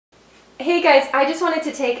Hey guys, I just wanted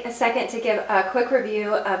to take a second to give a quick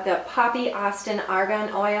review of the Poppy Austin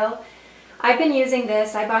Argan Oil. I've been using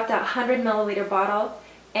this. I bought the 100 milliliter bottle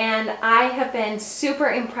and I have been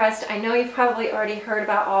super impressed. I know you've probably already heard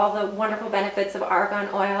about all the wonderful benefits of argan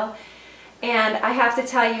oil, and I have to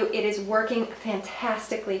tell you, it is working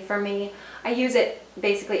fantastically for me. I use it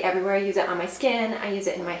basically everywhere. I use it on my skin, I use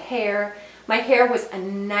it in my hair. My hair was a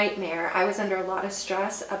nightmare. I was under a lot of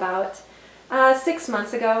stress about 6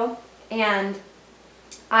 months ago, and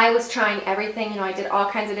I was trying everything. I did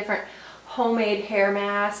all kinds of different homemade hair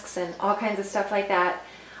masks and all kinds of stuff like that.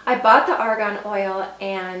 I bought the argan oil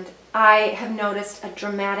and I have noticed a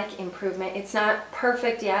dramatic improvement. It's not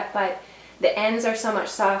perfect yet, but the ends are so much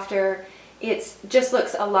softer. It just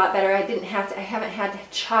looks a lot better. I haven't had to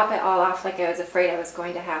chop it all off like I was afraid I was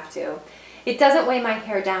going to have to. It doesn't weigh my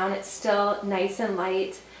hair down. It's still nice and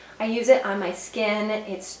light. I use it on my skin.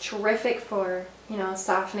 It's terrific for,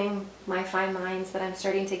 softening my fine lines that I'm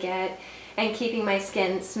starting to get and keeping my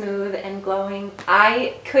skin smooth and glowing.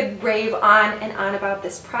 I could rave on and on about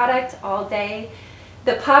this product all day.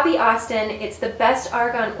 The Poppy Austin, it's the best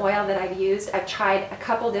argan oil that I've used. I've tried a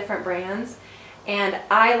couple different brands and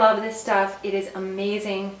I love this stuff. It is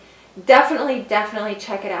amazing. Definitely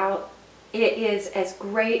check it out. It is as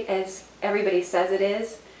great as everybody says it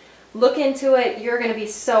is. Look into it. You're going to be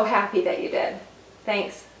so happy that you did.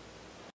 Thanks.